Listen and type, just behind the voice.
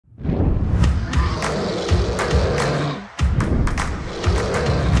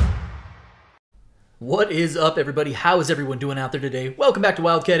What is up, everybody? How is everyone doing out there today? Welcome back to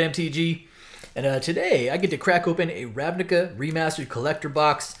Wildcat MTG. And today, I get to crack open a Ravnica Remastered Collector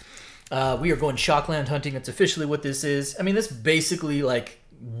box. We are going Shockland hunting. That's officially what this is. I mean, that's basically like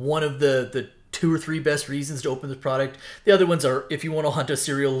one of the 2 or 3 best reasons to open this product. The other ones are if you want to hunt a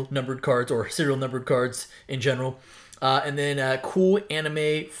serial numbered cards or serial numbered cards in general. And then cool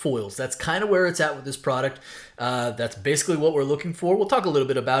anime foils. That's kind of where it's at with this product. That's basically what we're looking for. We'll talk a little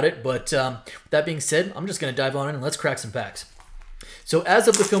bit about it, but with that being said, I'm just going to dive on in and let's crack some packs. So as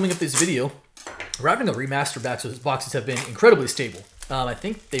of the filming of this video, Ravnica Remastered boxes have been incredibly stable. I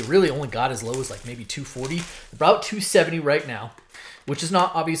think they really only got as low as like maybe 240, about 270 right now, which is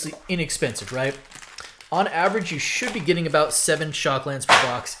not obviously inexpensive, right? On average, you should be getting about 7 Shocklands per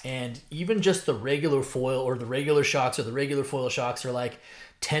box, and even just the regular foil or the regular shocks or the regular foil shocks are like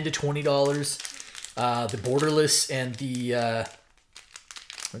 $10 to $20. The borderless and the are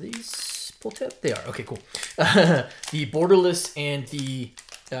these pull tip? They are. Okay, cool. The borderless and the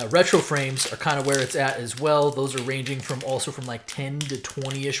retro frames are kind of where it's at as well. Those are ranging from like 10 to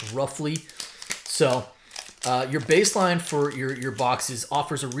 20-ish roughly. So your baseline for your boxes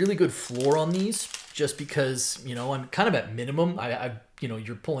offers a really good floor on these. Just because, you know, I'm kind of at minimum. You know,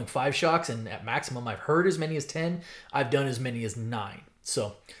 you're pulling 5 shocks, and at maximum, I've heard as many as 10. I've done as many as 9.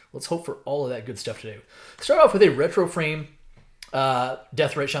 So let's hope for all of that good stuff today. Start off with a retro frame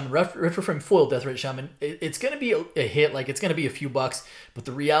Death Ray Shaman, retro frame foil Death Ray Shaman. It's going to be a hit. Like, it's going to be a few bucks. But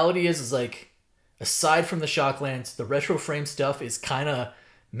the reality is like, aside from the Shocklands, the retro frame stuff is kind of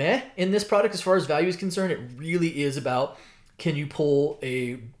meh in this product as far as value is concerned. It really is about, can you pull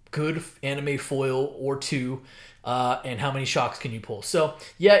a good anime foil or 2, and how many shocks can you pull? So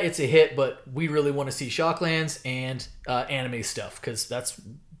yeah, it's a hit, but we really want to see Shocklands and anime stuff, because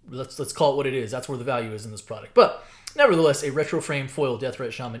let's call it what it is. That's where the value is in this product. But nevertheless, a retro frame foil Death Ray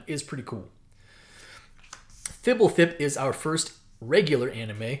Shaman is pretty cool. Fibblethip is our first regular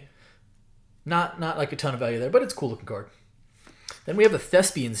anime. Not like a ton of value there, but it's a cool looking card. Then we have a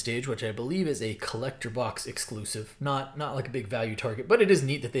Thespian stage, which I believe is a collector box exclusive. Not like a big value target, but it is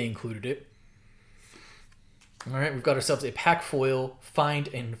neat that they included it. All right, we've got ourselves a pack foil, Find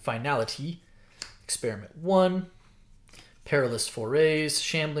and Finality, Experiment 1, Perilous Forays,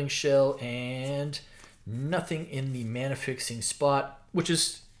 Shambling Shell, and nothing in the mana fixing spot, which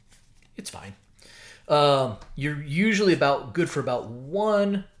is, it's fine. You're usually good for about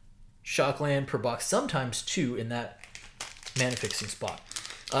 1 Shockland per box, sometimes 2 in that mana fixing spot.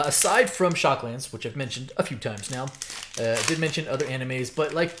 Aside from Shocklands, which I've mentioned a few times now, I did mention other animes,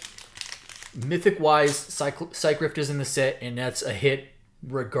 but like Mythic-wise, Psychrift is in the set, and that's a hit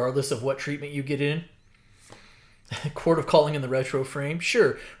regardless of what treatment you get in. Court of Calling in the retro frame,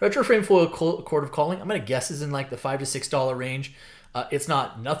 sure. Retro frame foil Court of Calling, I'm gonna guess is in like the $5 to $6 range. It's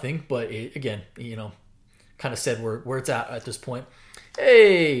not nothing, but again, you know, kind of said where it's at this point.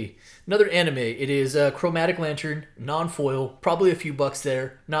 Hey, another anime. It is Chromatic Lantern, non-foil, probably a few bucks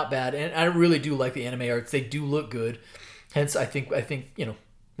there, not bad. And I really do like the anime arts; they do look good. Hence, I think you know,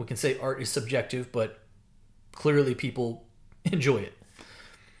 we can say art is subjective, but clearly people enjoy it.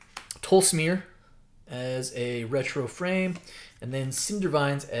 Tolsmere as a retro frame, and then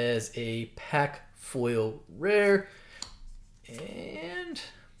Cindervines as a pack foil rare, and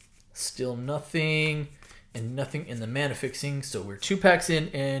still nothing. And nothing in the mana fixing, so we're 2 packs in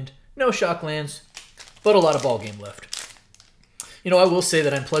and no Shocklands, but a lot of ball game left. You know, I will say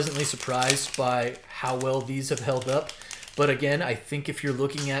that I'm pleasantly surprised by how well these have held up. But again, I think if you're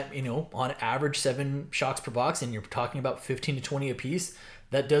looking at, you know, on average 7 shocks per box, and you're talking about 15 to 20 a piece,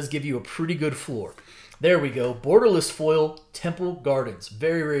 that does give you a pretty good floor. There we go. Borderless foil Temple Gardens.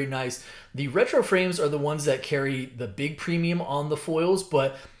 Very, very nice. The retro frames are the ones that carry the big premium on the foils,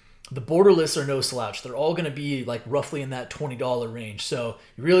 but the borderless are no slouch. They're all going to be like roughly in that $20 range. So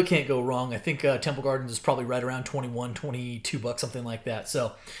you really can't go wrong. I think Temple Gardens is probably right around 21, 22 bucks, something like that.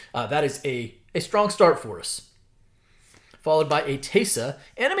 So that is a strong start for us. Followed by a Teysa.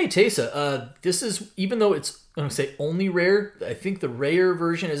 Anime Teysa. This is, even though it's, I'm going to say only rare, I think the rare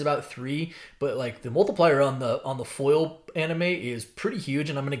version is about 3, but like the multiplier on the foil anime is pretty huge,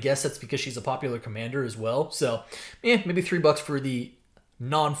 and I'm going to guess that's because she's a popular commander as well. So maybe $3 for the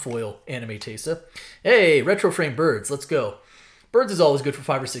non-foil anime Teysa. Hey, retro frame Birds, let's go. Birds is always good for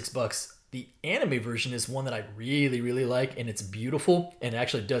 $5 or $6. The anime version is one that I really, really like, and it's beautiful, and it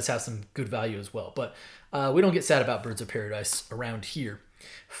actually does have some good value as well. But we don't get sad about Birds of Paradise around here.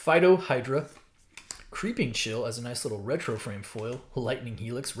 Phyto Hydra, Creeping Chill as a nice little retro frame foil. Lightning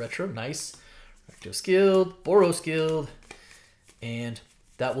Helix retro, nice. Rectos Guild, Boros Guild, and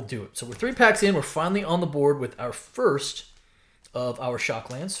that will do it. So we're 3 packs in. We're finally on the board with our first of our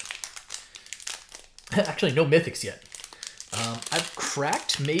Shocklands. Actually, no mythics yet. I've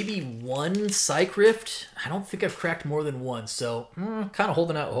cracked maybe one Psych Rift. I don't think I've cracked more than one, so kind of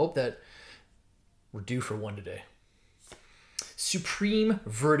holding out hope that we're due for one today. Supreme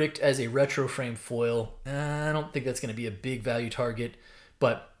Verdict as a retro frame foil. I don't think that's going to be a big value target,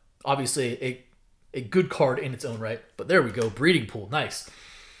 but obviously a good card in its own right. But there we go. Breeding Pool. Nice.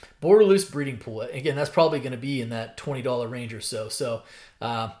 Borderless Breeding Pool. Again, that's probably going to be in that $20 range or so. So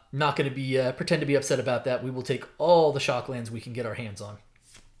not going to be pretend to be upset about that. We will take all the Shocklands we can get our hands on.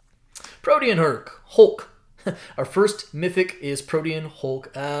 Protean Hulk. Our first mythic is Protean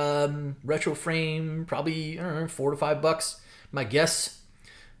Hulk. Retro frame, probably, I don't know, $4 to $5, my guess.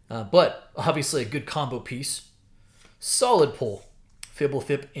 But obviously a good combo piece. Solid pull.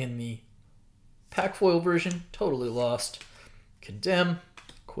 Fibblethip in the pack foil version. Totally lost. Condemn.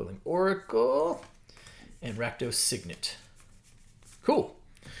 Quilling Oracle. And Rakdos Signet. Cool.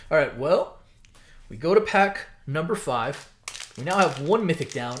 All right, well, we go to pack number 5. We now have one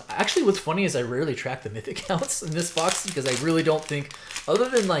mythic down. Actually, what's funny is I rarely track the mythic counts in this box because I really don't think, other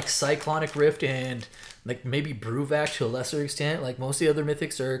than like Cyclonic Rift and like maybe Bruvac to a lesser extent, like most of the other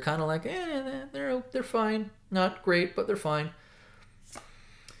mythics are kind of like, they're fine. Not great, but they're fine.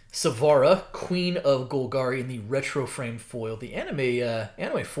 Savara, Queen of Golgari in the retro frame foil. The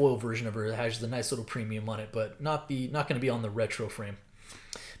anime foil version of her has the nice little premium on it, but not going to be on the retro frame.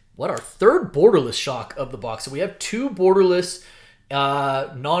 What, our third borderless shock of the box. So we have 2 borderless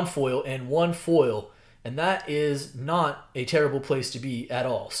non-foil and 1 foil, and that is not a terrible place to be at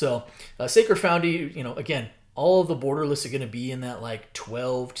all. So Sacred Foundry, again, all of the borderless are going to be in that like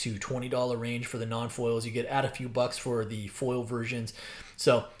 $12 to $20 range for the non-foils. You get add a few bucks for the foil versions.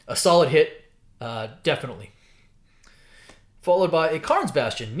 So a solid hit, definitely. Followed by a Karn's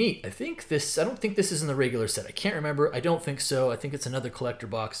Bastion. Neat. I don't think this is in the regular set. I can't remember. I don't think so. I think it's another collector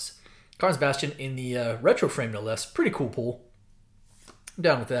box. Karn's Bastion in the retro frame, no less. Pretty cool pull. I'm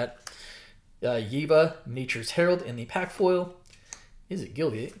down with that. Yiva, Nature's Herald in the pack foil. Is it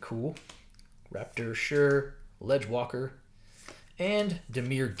Gilgate? Cool. Raptor, sure. Ledgewalker. And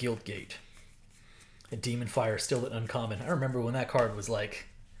Dimir Guildgate. And Demon Fire, still an uncommon. I remember when that card was like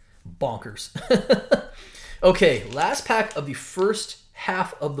bonkers. Okay, last pack of the first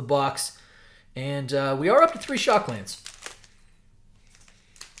half of the box, and we are up to 3 Shocklands.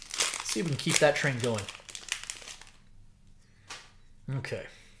 Let's see if we can keep that train going. Okay.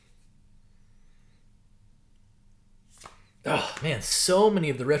 Oh, man, so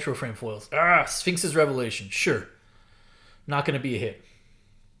many of the retro frame foils. Sphinx's Revelation, sure. Not going to be a hit.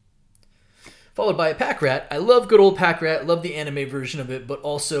 Followed by a Pack Rat. I love good old Pack Rat. Love the anime version of it, but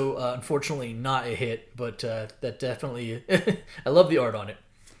also, unfortunately, not a hit. But that definitely... I love the art on it.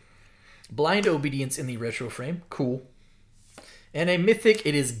 Blind Obedience in the retro frame. Cool. And a mythic,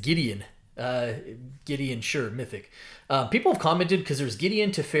 it is Gideon. Gideon, sure, mythic. People have commented because there's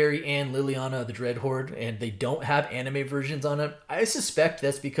Gideon, Teferi, and Liliana the Dread Horde, and they don't have anime versions on it. I suspect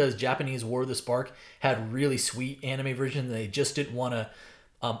that's because Japanese War of the Spark had really sweet anime versions, and they just didn't want to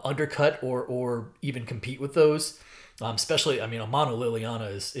undercut or even compete with those. Especially, I mean, a Mono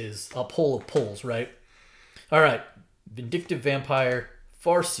Liliana is a pull of pulls, right? All right. Vindictive Vampire,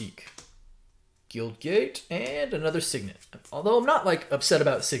 Farseek, Guildgate, and another Signet. Although I'm not like upset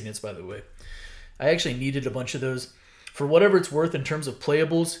about Signets, by the way. I actually needed a bunch of those. For whatever it's worth in terms of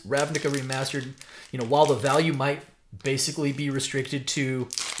playables, Ravnica Remastered, while the value might basically be restricted to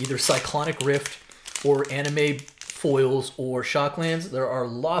either Cyclonic Rift or anime foils or Shocklands, there are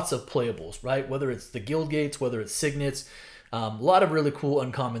lots of playables, right? Whether it's the Guildgates, whether it's Signets, a lot of really cool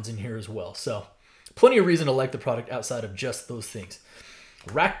uncommons in here as well. So plenty of reason to like the product outside of just those things.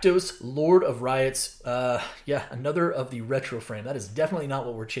 Rakdos, Lord of Riots. Yeah, another of the retro frame. That is definitely not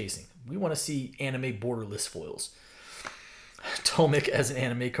what we're chasing. We want to see anime borderless foils. Tomic as an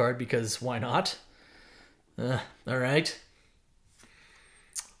anime card because why not? All right.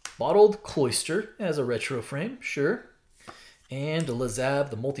 Bottled Cloister as a retro frame, sure. And Lazav,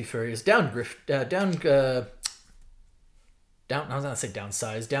 the Multifarious, I was going to say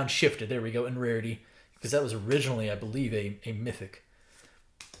downsized, downshifted, there we go, in rarity. Because that was originally, I believe, a mythic.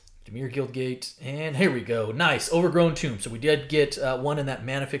 Dimir Guildgate, and here we go. Nice, Overgrown Tomb. So we did get one in that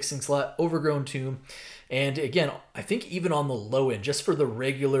mana fixing slot, Overgrown Tomb. And again, I think even on the low end, just for the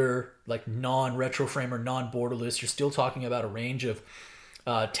regular, like non-retro frame or non-borderless, you're still talking about a range of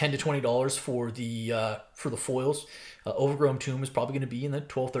 $10 to $20 for the foils. Overgrown Tomb is probably going to be in the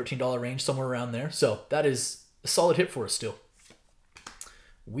 $12, $13 range, somewhere around there. So that is a solid hit for us still.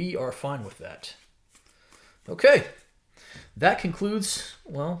 We are fine with that. Okay, that concludes,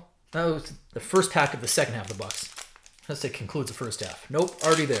 well, that was the first pack of the second half of the box. Let's say concludes the first half. Nope,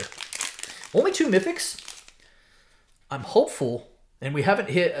 already there. Only 2 mythics. I'm hopeful, and we haven't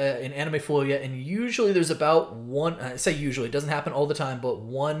hit an anime foil yet, and usually there's about one, I say usually, it doesn't happen all the time, but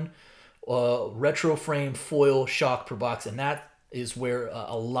one retro frame foil shock per box, and that is where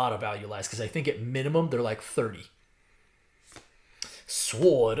a lot of value lies, because I think at minimum they're like 30.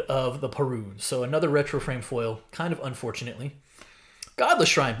 Sword of the Perun. So another retro frame foil, kind of unfortunately. Godless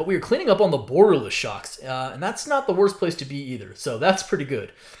Shrine, but we were cleaning up on the borderless shocks, and that's not the worst place to be either, so that's pretty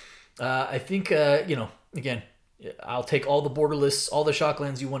good. I think, you know, again, I'll take all the borderless, all the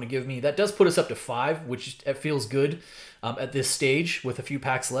Shocklands you want to give me. That does put us up to 5, which it feels good at this stage with a few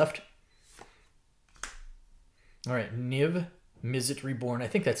packs left. All right, Niv, Mizzet Reborn. I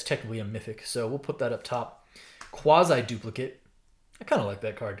think that's technically a mythic, so we'll put that up top. Quasi-duplicate. I kind of like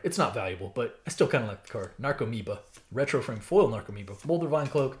that card. It's not valuable, but I still kind of like the card. Narcomoeba. Retro frame foil Narcomoeba. Boulder Vine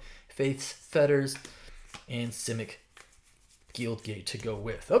Cloak, Faith's Fetters, and Simic Guildgate to go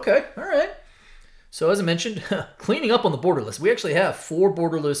with. Okay, all right. So as I mentioned, cleaning up on the borderless. We actually have 4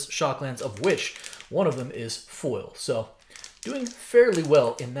 borderless Shocklands, of which one of them is foil. So doing fairly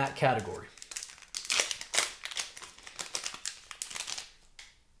well in that category.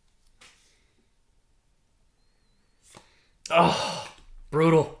 Oh,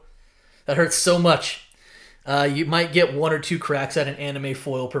 brutal. That hurts so much. You might get 1 or 2 cracks at an anime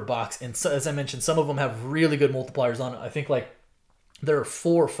foil per box. And so, as I mentioned, some of them have really good multipliers on it. I think like there are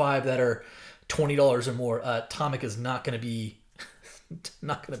 4 or 5 that are $20 or more. Atomic is not going to be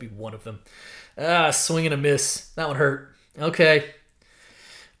one of them. Swing and a miss. That one hurt. Okay.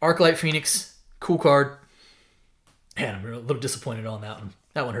 Arclight Phoenix. Cool card. Man, I'm a little disappointed on that one.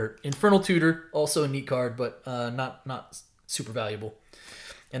 That one hurt. Infernal Tutor. Also a neat card, but not super valuable.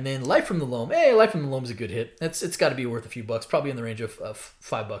 And then Life from the Loam. Hey, Life from the Loam's a good hit. It's got to be worth a few bucks. Probably in the range of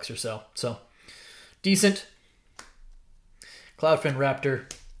 $5 or so. So, decent. Cloudfen Raptor.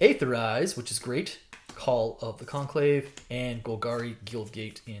 Aetherize, which is great. Call of the Conclave. And Golgari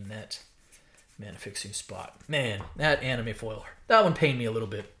Guildgate in that mana fixing spot. Man, that anime foil. That one pained me a little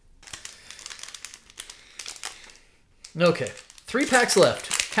bit. Okay. 3 packs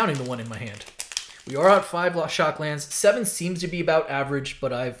left, counting the one in my hand. We are at 5 lost Shocklands. 7 seems to be about average,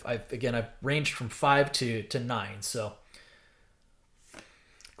 but I've ranged from 5 to 9. So,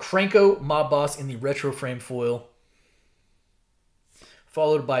 Kranko Mob Boss in the retro frame foil,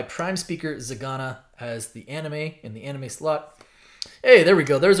 followed by Prime Speaker Zagana as the anime in the anime slot. Hey, there we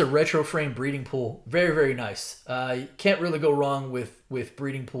go. There's a retro frame breeding pool. Very, very nice. You can't really go wrong with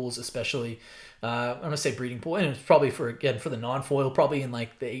breeding pools, especially. I'm going to say breeding pool, and it's probably for the non-foil, probably in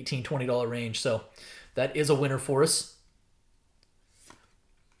like the $18, $20 range. So that is a winner for us.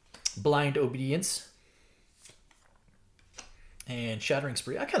 Blind Obedience. And Shattering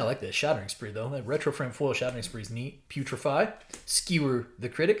Spree. I kind of like this Shattering Spree, though. That retro frame foil Shattering Spree is neat. Putrefy. Skewer the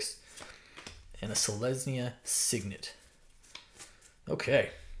Critics. And a Selesnya Signet. Okay.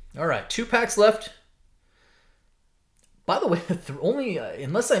 All right. 2 packs left. By the way, only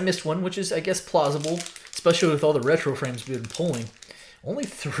unless I missed one, which is, I guess, plausible, especially with all the retro frames we've been pulling, only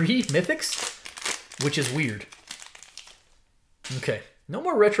 3 mythics, which is weird. Okay. No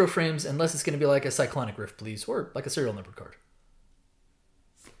more retro frames unless it's going to be like a Cyclonic Rift, please, or like a serial number card.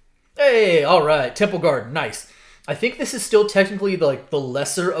 Hey, all right. Temple Guard. Nice. I think this is still technically the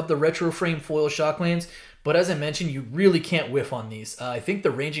lesser of the retro frame foil Shocklands, but as I mentioned, you really can't whiff on these. I think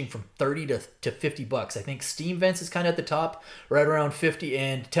they're ranging from 30 to $50. I think Steam Vents is kind of at the top, right around 50,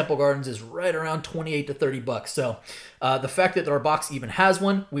 and Temple Gardens is right around 28 to $30. So the fact that our box even has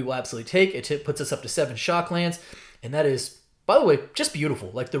one, we will absolutely take. It puts us up to 7 Shocklands, and that is, by the way, just beautiful.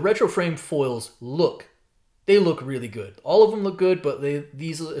 Like the retro frame foils they look really good. All of them look good, but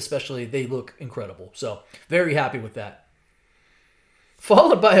these especially, they look incredible. So very happy with that.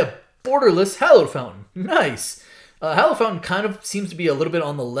 Followed by a borderless Hallowed Fountain. Nice. Hallowed Fountain kind of seems to be a little bit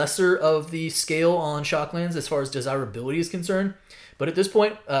on the lesser of the scale on Shocklands as far as desirability is concerned. But at this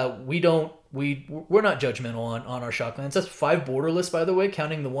point, we're not judgmental on our Shocklands. That's 5 borderless, by the way,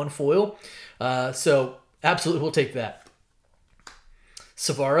 counting the 1 foil. So absolutely, we'll take that.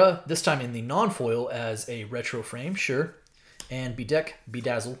 Savara, this time in the non-foil as a retro frame, sure. And Bedeck,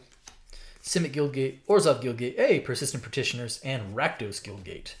 Bedazzle, Simic Guildgate, Orzhov Guildgate, Persistent Petitioners, and Rakdos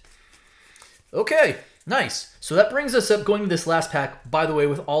Guildgate. Okay, nice. So that brings us up going to this last pack, by the way,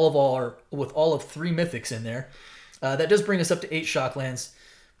 with all of 3 mythics in there. That does bring us up to 8 Shocklands.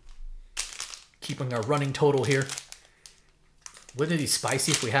 Keeping our running total here. Wouldn't it be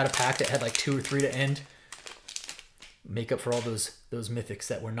spicy if we had a pack that had like 2 or 3 to end? Make up for all those mythics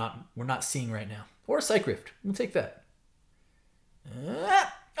that we're not seeing right now. Or a Psych Rift. We'll take that.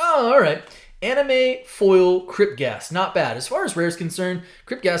 Oh, all right. Anime foil Crypt Gas, not bad. As far as rare is concerned,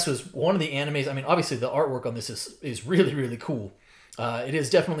 Crypt Gas was one of the animes. I mean, obviously the artwork on this is really, really cool. It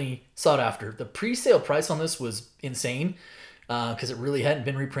is definitely sought after. The pre-sale price on this was insane because it really hadn't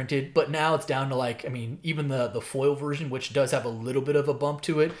been reprinted. But now it's down to like, I mean, even the foil version, which does have a little bit of a bump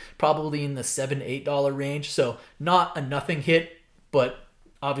to it, probably in the $7-8 range. So not a nothing hit, but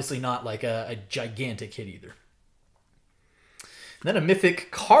obviously not like a gigantic hit either. And then a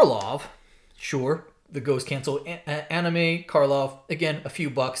Mythic Karlov. Sure, the Ghost Cancel anime Karlov, again, a few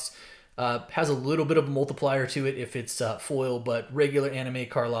bucks. Has a little bit of a multiplier to it if it's foil, but regular anime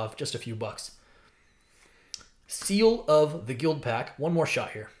Karlov, just a few bucks. Seal of the Guild Pack, one more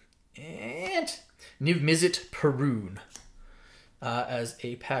shot here. And Niv Mizzet Perun as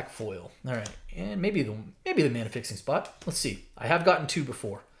a pack foil. All right, and maybe the mana fixing spot. Let's see. I have gotten 2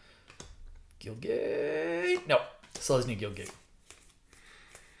 before. Guildgate. No, Selesnya Guildgate.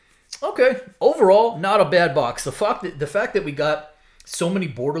 Okay, overall, not a bad box. The fact that we got so many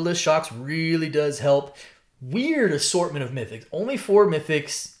borderless shocks really does help. Weird assortment of mythics. Only 4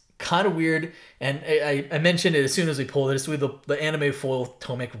 mythics, kind of weird. And I mentioned it as soon as we pulled it. It's with the anime foil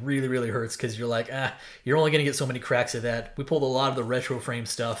Tomek really, really hurts because you're like, you're only going to get so many cracks of that. We pulled a lot of the retro frame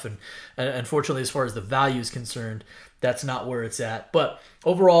stuff, and unfortunately, as far as the value is concerned, that's not where it's at. But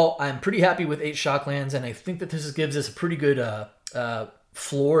overall, I'm pretty happy with 8 Shocklands, and I think that this gives us a pretty good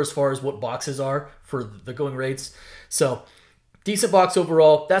floor as far as what boxes are for the going rates. So decent box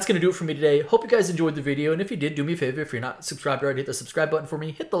overall. That's going to do it for me today. Hope you guys enjoyed the video, and if you did, do me a favor. If you're not subscribed already, hit the subscribe button for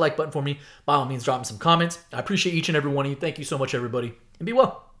me, hit the like button for me. By all means, drop me some comments. I appreciate each and every one of you. Thank you so much, everybody, and be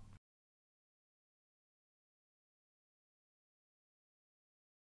well.